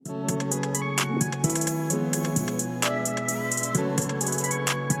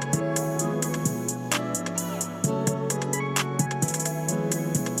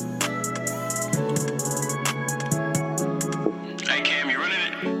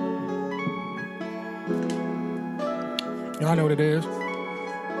Y'all know what it is.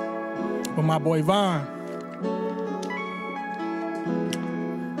 With my boy Vaughn.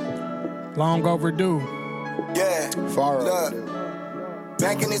 Long overdue. Yeah, Far up. look.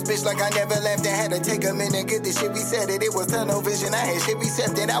 Back in this bitch like I never left and had to take a minute, get the shit reset it. It was tunnel vision, I had shit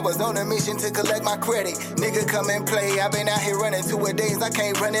recepted. I was on a mission to collect my credit. Nigga, come and play. I been out here running 2 a days. I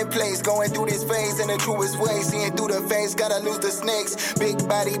can't run in place. Going through this phase in the truest way. Seeing through the face, gotta lose the snakes. Big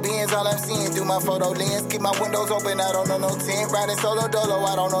body beings, all I'm seeing through my photo lens. Keep my windows open, I don't know no tent. Riding solo dolo,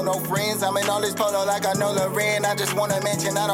 I don't know no friends. I'm in all this polo like I know Loren. I just wanna mention, I don't